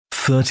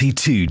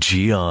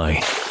32GI.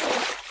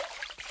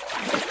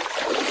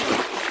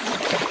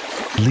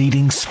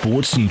 Leading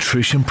sports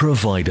nutrition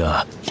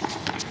provider.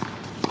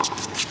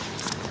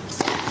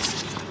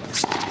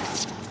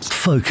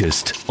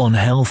 Focused on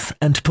health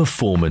and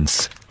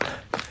performance.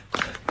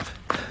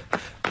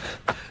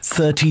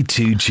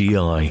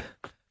 32GI.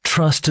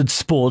 Trusted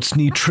sports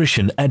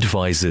nutrition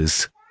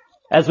advisors.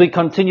 As we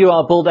continue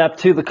our build-up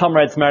to the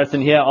Comrades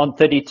Marathon here on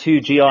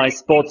 32GI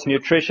Sports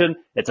Nutrition,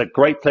 it's a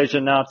great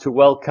pleasure now to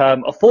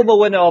welcome a former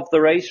winner of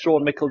the race,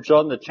 Shaun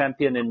Meiklejohn, the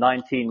champion in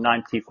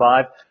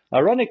 1995.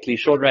 Ironically,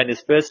 Shaun ran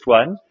his first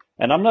one,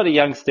 and I'm not a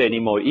youngster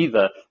anymore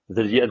either,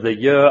 the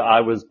year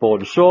I was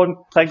born. Shaun,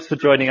 thanks for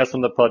joining us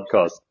on the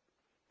podcast.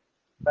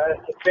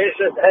 It's a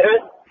pleasure,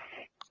 David.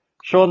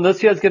 Shaun,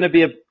 this year's going to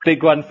be a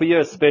big one for you,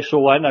 a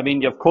special one. I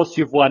mean, of course,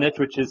 you've won it,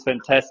 which is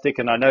fantastic.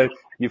 And I know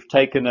you've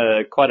taken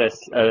quite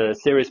a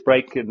serious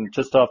break in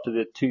just after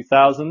the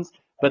 2000s.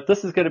 But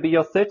this is going to be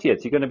your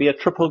 30th. You're going to be a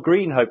triple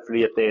green,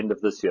 hopefully, at the end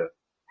of this year.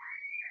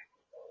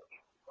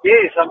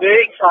 Yes, I'm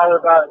very excited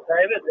about it,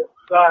 David.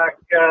 It's like,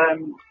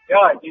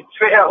 you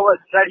 3 hours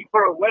ready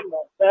for a win.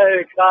 I'm so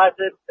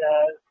excited.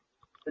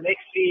 The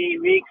next 3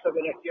 weeks are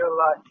going to feel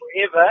like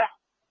forever.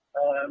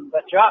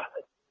 But yeah,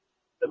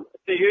 it's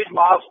a huge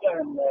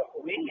milestone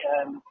for me,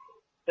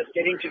 just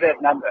getting to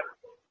that number.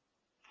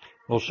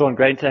 Well, Shaun,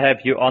 great to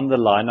have you on the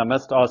line. I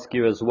must ask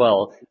you as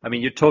well. I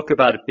mean, you talk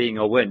about it being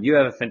a win. You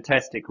have a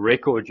fantastic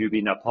record you've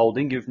been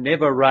upholding. You've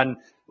never run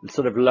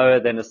sort of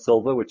lower than a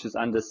silver, which is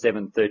under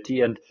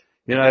 7:30. And,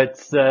 you know,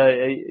 it's,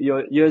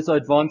 your years are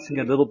advancing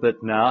a little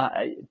bit now.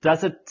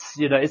 Does it,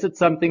 is it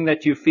something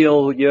that you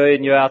feel year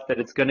in, year out that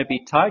it's going to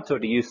be tight, or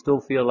do you still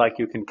feel like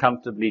you can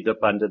comfortably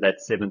dip under that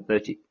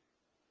 7:30?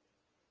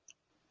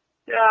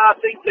 Yeah, I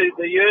think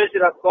the years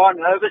that I've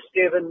gone over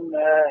 7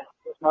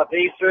 was my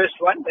very first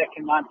one back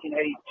in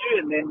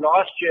 1982, and then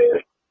last year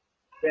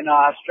when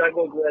I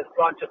struggled with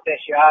plantar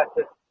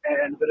fasciitis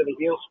and a bit of a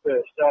heel spur.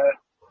 So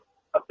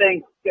I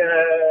think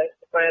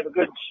if I have a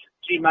good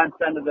 3 months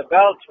under the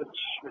belt,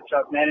 which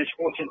I've managed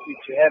fortunately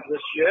to have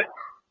this year,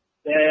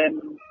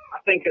 then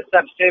I think a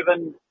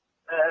sub-7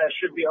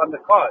 should be on the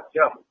cards,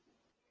 yeah.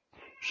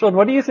 Shaun,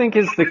 what do you think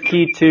is the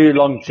key to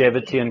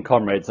longevity in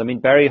Comrades? I mean,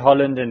 Barry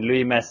Holland and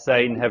Louis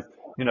Massain have,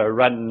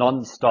 run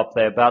non-stop.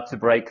 They're about to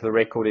break the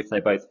record if they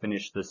both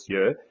finish this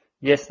year.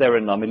 Yes, they're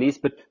anomalies,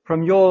 but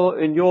in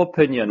your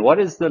opinion, what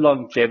is the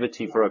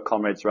longevity for a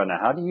Comrades runner?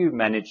 How do you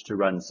manage to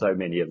run so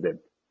many of them?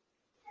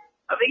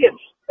 I think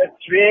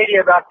it's really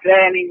about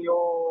planning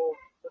your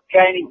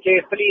training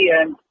carefully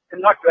and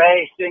not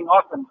racing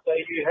often. So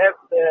you have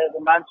the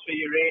months where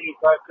you really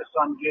focus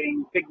on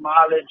doing big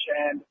mileage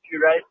and a few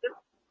races.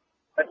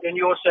 But then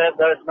you also have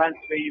those months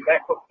where you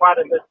back up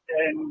quite a bit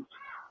and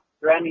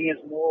running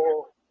is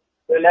more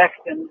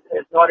relaxed and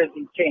it's not as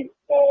intense.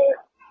 So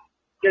it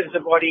gives the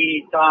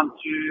body time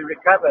to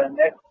recover. And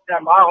that's,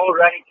 my whole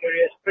running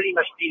career has pretty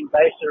much been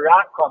based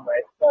around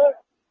Comrades. So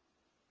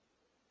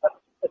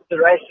it's the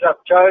race that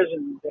I've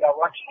chosen that I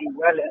want to do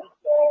well in.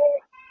 So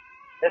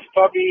that's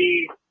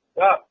probably,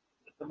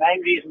 it's the main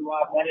reason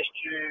why I've managed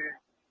to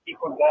keep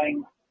on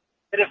going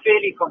at a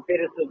fairly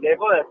competitive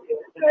level.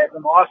 As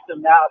a master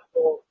now,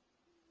 still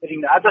hitting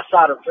the other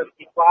side of 55,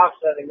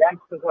 so the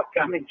youngsters are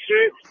coming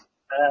through.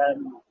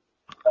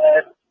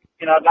 But,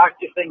 I'd like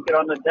to think that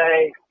on the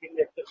day, being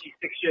at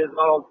 56 years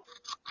old,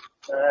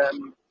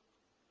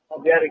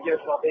 I'll be able to give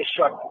it my best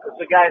shot. Because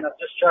again, I've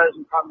just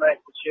chosen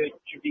Comrades this year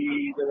to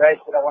be the race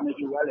that I want to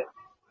do well in.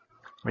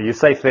 Well, you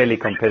say fairly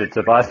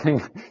competitive. I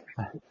think,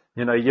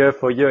 year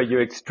for year,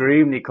 you're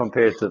extremely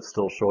competitive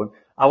still, Shaun.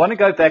 I want to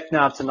go back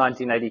now to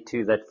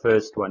 1982, that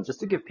first one, just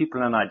to give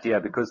people an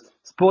idea, because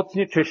sports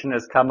nutrition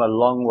has come a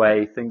long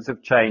way. Things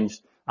have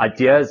changed.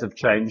 Ideas have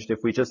changed.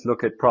 If we just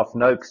look at Prof.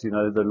 Noakes,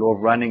 the law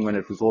of running when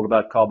it was all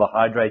about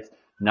carbohydrates,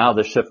 now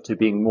the shift to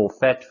being more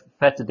fat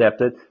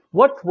adapted.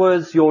 What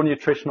was your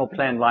nutritional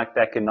plan like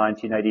back in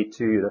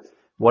 1982?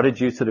 What did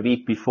you sort of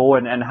eat before,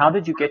 and how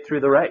did you get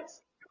through the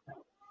race?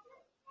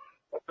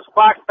 It was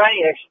quite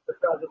funny, actually,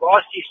 because I was a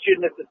varsity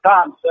student at the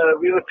time, so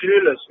we were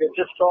clueless. We had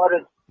just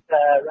started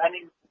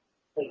running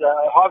as a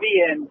hobby,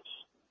 and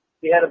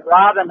we had a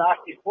bra the night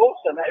before,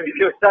 so maybe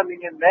there was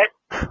something in that,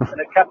 and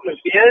a couple of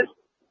beers.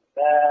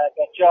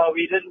 But yeah,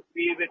 we were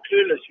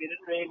clueless. We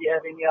didn't really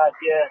have any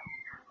idea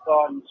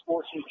on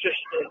sports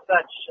nutrition as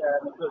such.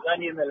 It was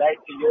only in the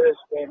later years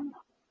when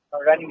my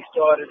running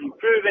started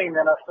improving,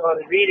 then I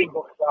started reading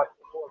books like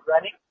sport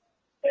running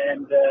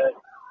and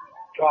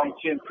trying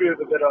to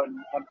improve a bit on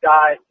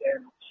diet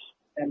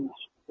and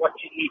what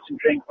you eat and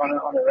drink on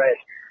a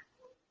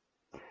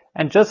race.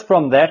 And just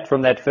from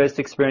that first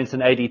experience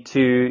in 82,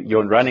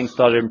 your running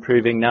started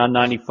improving. Now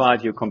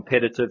 95, you're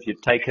competitive.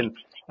 You've taken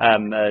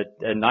a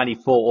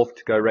 94 off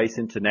to go race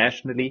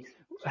internationally.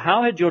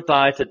 How had your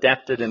diet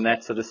adapted in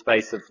that sort of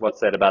space of,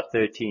 what's that, about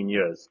 13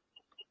 years?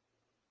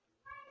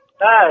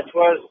 It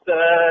was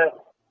a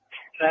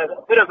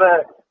bit of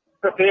a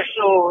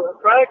professional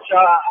approach.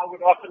 I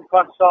would often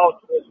consult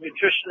with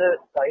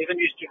nutritionists. I even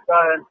used to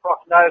phone Prof.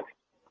 Noakes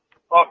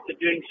after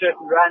doing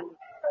certain runs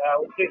I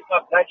would test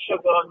my blood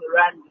sugar on the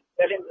run,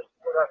 tell him this is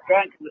what I've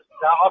drank, and this is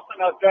how often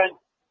I've drank,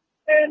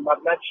 and my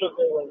blood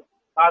sugar was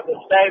either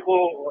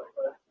stable or it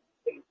was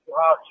getting too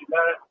high or too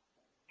low.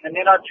 And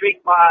then I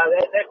tweak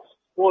that's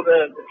for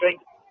the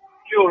drink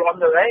fuel on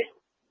the race.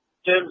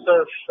 In terms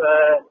of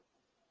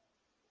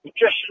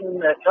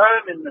nutrition at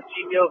home and the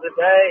 2 meals a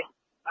day,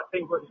 I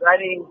think with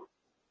running,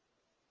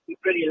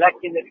 we're pretty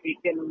lucky that we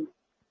can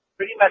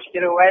pretty much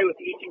get away with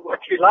eating what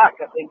we like.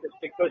 I think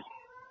it's because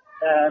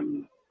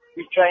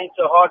we train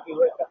so hard, we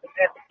work up an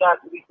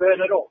appetite, and we burn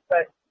it off.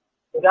 But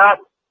without,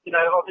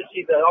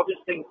 obviously the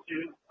obvious thing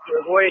to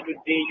avoid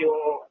would be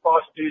your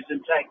fast foods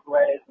and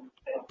takeaways and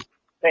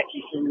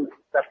fatty and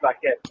stuff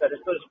like that. But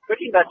it was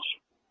pretty much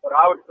what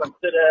I would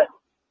consider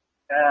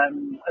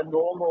a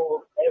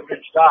normal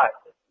average diet.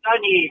 It's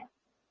only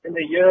in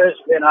the years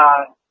when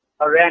I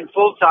ran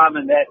full time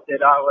and that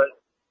I was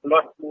a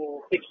lot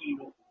more picky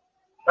and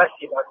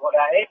fussy about what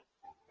I ate.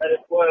 But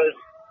it was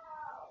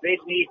red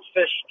meat,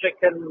 fish,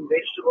 chicken,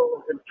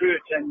 vegetables and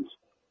fruit, and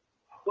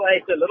I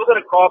ate a little bit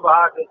of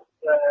carbohydrates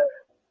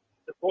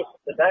the course of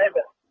the day,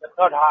 but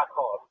not high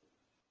carb.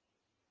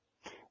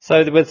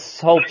 So with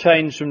this whole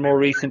change in more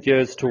recent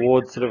years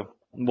towards sort of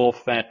more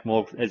fat,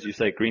 more, as you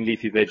say, green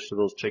leafy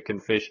vegetables, chicken,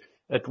 fish,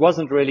 it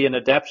wasn't really an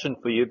adaptation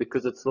for you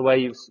because it's the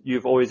way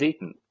you've always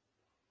eaten.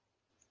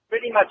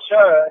 Pretty much so.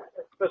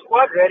 It was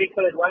quite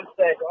radical at one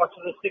stage.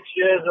 After the 6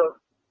 years of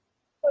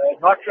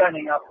not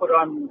running, I put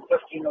on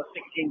 15 or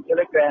 16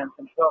 kilograms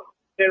and felt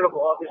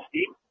terrible,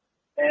 obviously.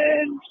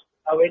 And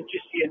I went to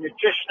see a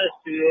nutritionist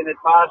who then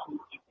advised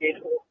me to get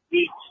off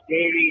meat,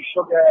 dairy,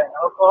 sugar, and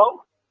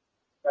alcohol,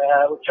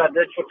 which I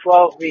did for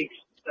 12 weeks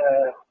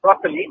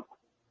properly.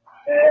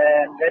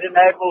 And that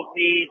enabled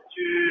me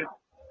to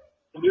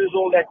lose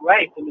all that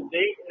weight in a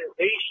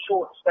very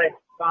short space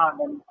of time,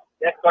 and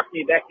that got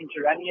me back into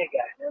running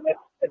again. And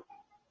it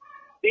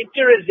seemed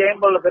to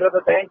resemble a bit of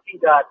a banting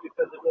diet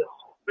because it was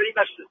pretty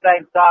much the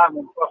same time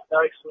when Prof.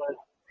 Doakes was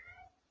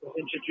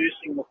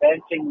introducing the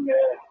banting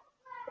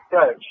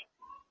approach.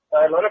 So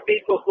a lot of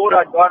people thought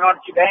I'd gone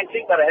on to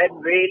banting, but I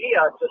hadn't really.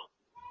 I'd just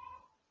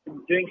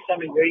been doing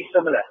something very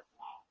similar.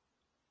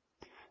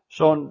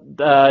 Shaun,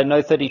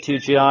 No 32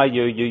 GI,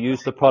 you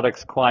use the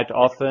products quite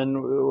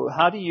often.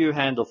 How do you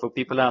handle for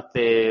people out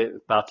there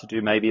about to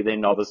do maybe their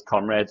novice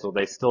Comrades, or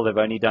they've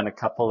only done a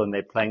couple and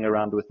they're playing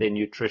around with their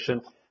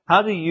nutrition?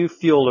 How do you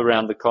feel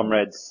around the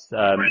Comrades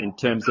in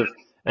terms of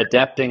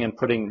adapting and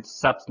putting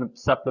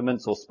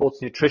supplements or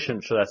sports nutrition,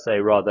 should I say,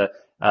 rather,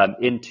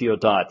 into your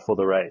diet for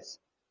the race?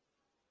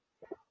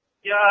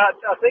 Yeah,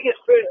 I think it's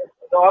pretty,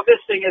 the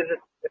obvious thing is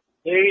it's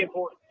very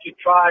important to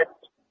try it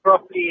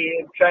properly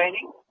in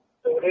training.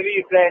 So whatever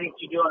you're planning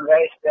to do on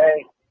race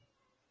day,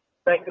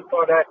 take the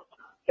product,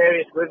 carry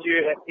it with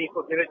you, have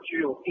people give it to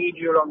you or feed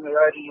you along the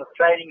road in your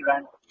training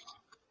run.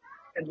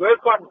 And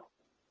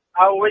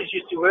I always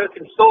used to work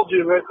and still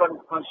do work on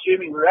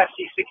consuming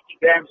roughly 60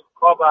 grams of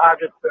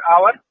carbohydrate per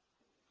hour.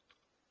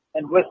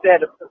 And with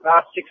that,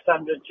 about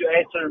 600 to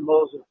 800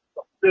 mils of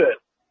fluid.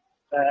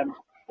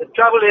 The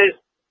trouble is,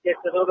 it's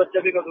a little bit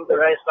difficult with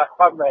the race like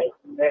Comrades,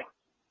 and that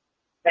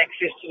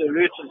access to the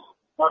route is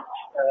not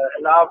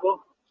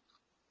allowable.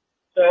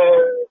 So,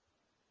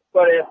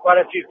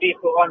 quite a few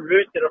people en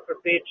route that are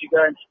prepared to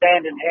go and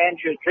stand and hand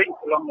you a drink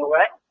along the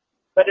way.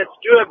 But it's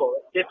doable.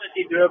 It's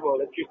definitely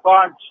doable. If you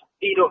can't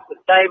feed off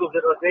the tables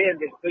that are there, and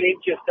there's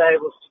plenty of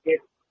tables to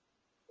get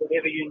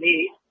whatever you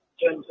need in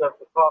terms of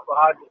the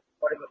carbohydrates,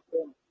 whatever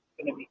form it's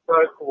going to be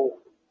Coke or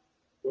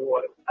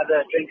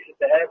other drinks that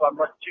they have. I'm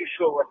not too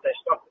sure what they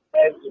stock the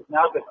tables with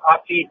now, but I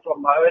feed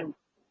from my own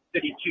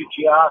 32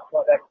 GR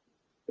product,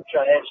 which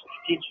I have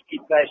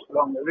strategically placed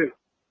along the route.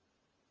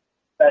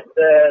 But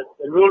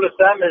the rule of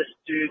thumb is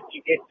to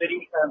get 60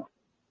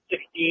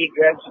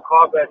 grams of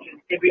carbohydrates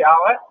every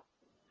hour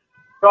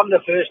from the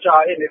first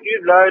hour in. If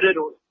you've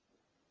loaded or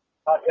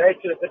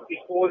hydrated a bit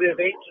before the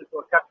event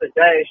for a couple of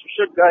days, you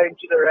should go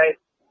into the race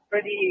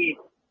pretty,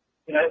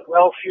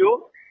 well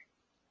fueled.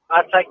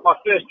 I take my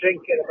first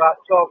drink at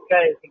about 12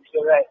 k's into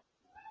the race,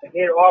 and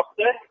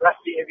thereafter,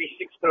 roughly every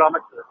 6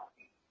 kilometers.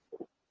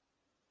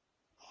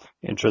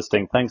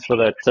 Interesting. Thanks for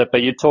that.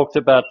 But you talked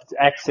about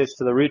access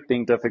to the route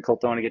being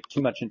difficult. Don't want to get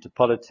too much into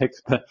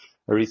politics, but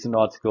a recent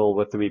article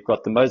we've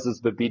got the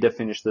Moses Mabhida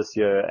finish this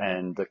year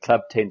and the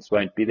club tents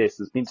won't be there. So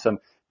there's been some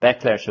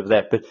backlash of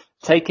that. But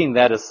taking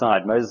that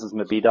aside, Moses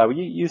Mabhida,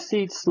 you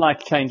see slight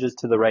changes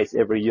to the race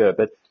every year.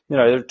 But,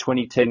 the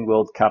 2010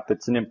 World Cup,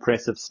 it's an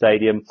impressive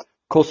stadium.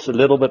 Of course, a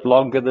little bit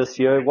longer this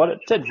year.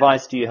 What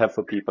advice do you have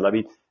for people? I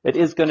mean, it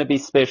is going to be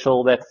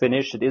special, that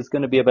finish. It is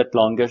going to be a bit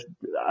longer.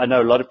 I know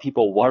a lot of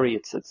people worry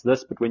it's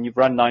this, but when you've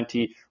run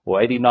 90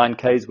 or 89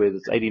 Ks, whether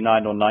it's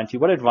 89 or 90,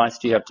 what advice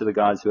do you have to the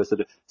guys who are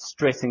sort of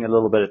stressing a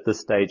little bit at this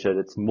stage that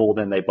it's more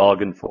than they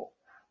bargained for?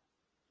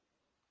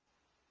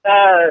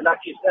 Like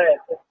you say,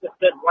 it's just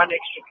that one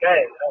extra K.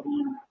 I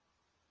mean,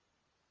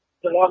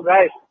 it's a long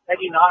race,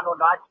 89 or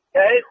 90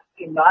 Ks.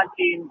 In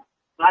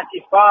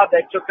 1995,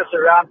 they took us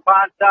around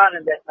Pinetown,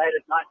 and that made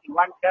it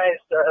 91 Ks.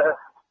 So,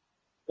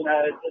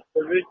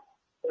 the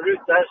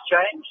route does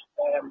change.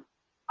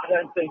 I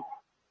don't think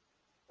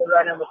the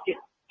runner must get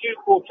too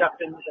caught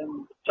up in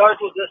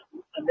total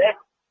distance, and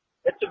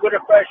that's a good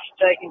approach to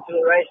take into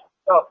the race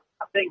itself.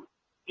 I think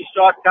you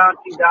start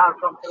counting down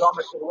from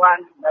kilometre 1,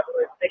 in other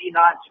words, 89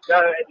 to go,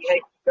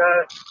 88 to go,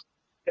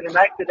 it's going to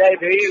make the day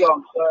very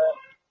long. So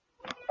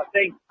I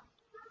think,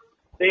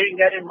 bearing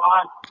that in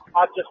mind,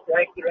 I'd just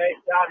break the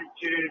race down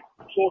into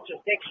shorter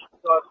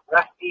sections of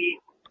roughly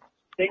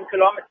 10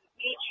 kilometres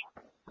each,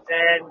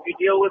 and you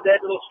deal with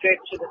that little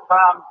stretch at a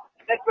time.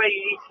 That way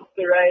you lead to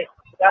the race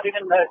without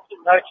even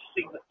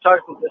noticing the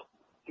total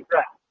distance you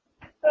run.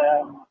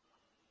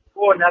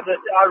 Or another,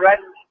 I run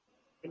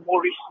in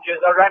more recent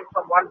years, I run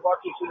from one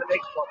bottle to the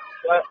next bottle.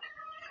 So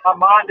my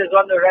mind is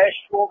on the race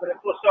floor, but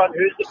it's also on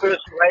who's the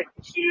person waiting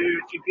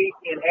to beat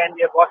me and hand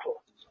me a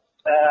bottle.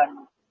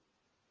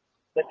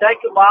 So take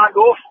your mind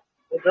off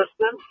the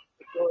distance,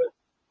 because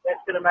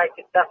that's going to make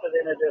it tougher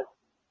than it is.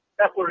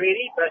 Tough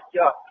already, but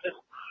yeah, just,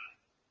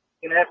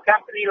 you know, have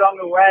company along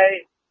the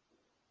way,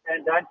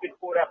 and don't get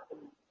caught up in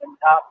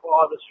how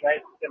far this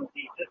race is going to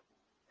be. Just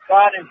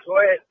try and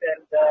enjoy it,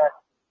 and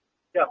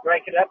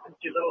break it up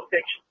into little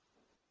sections.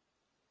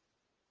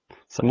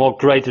 Some more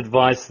great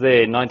advice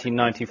there.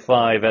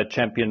 1995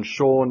 champion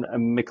Shaun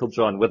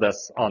Meiklejohn with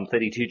us on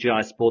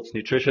 32GI Sports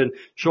Nutrition.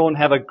 Shaun,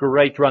 have a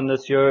great run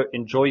this year.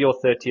 Enjoy your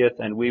 30th,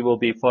 and we will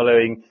be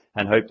following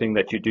and hoping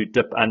that you do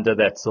dip under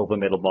that silver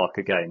medal mark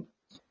again.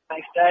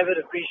 Thanks, David.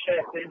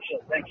 Appreciate the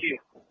interest. Thank you.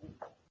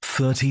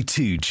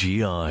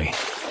 32GI.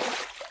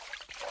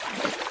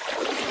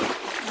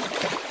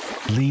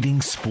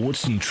 Leading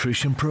sports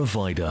nutrition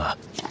provider.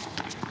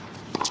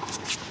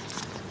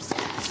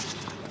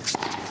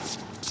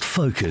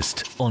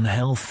 Focused on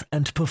health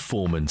and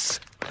performance.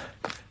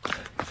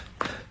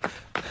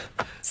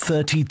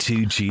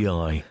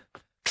 32GI.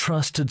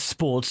 Trusted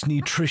sports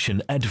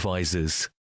nutrition advisors.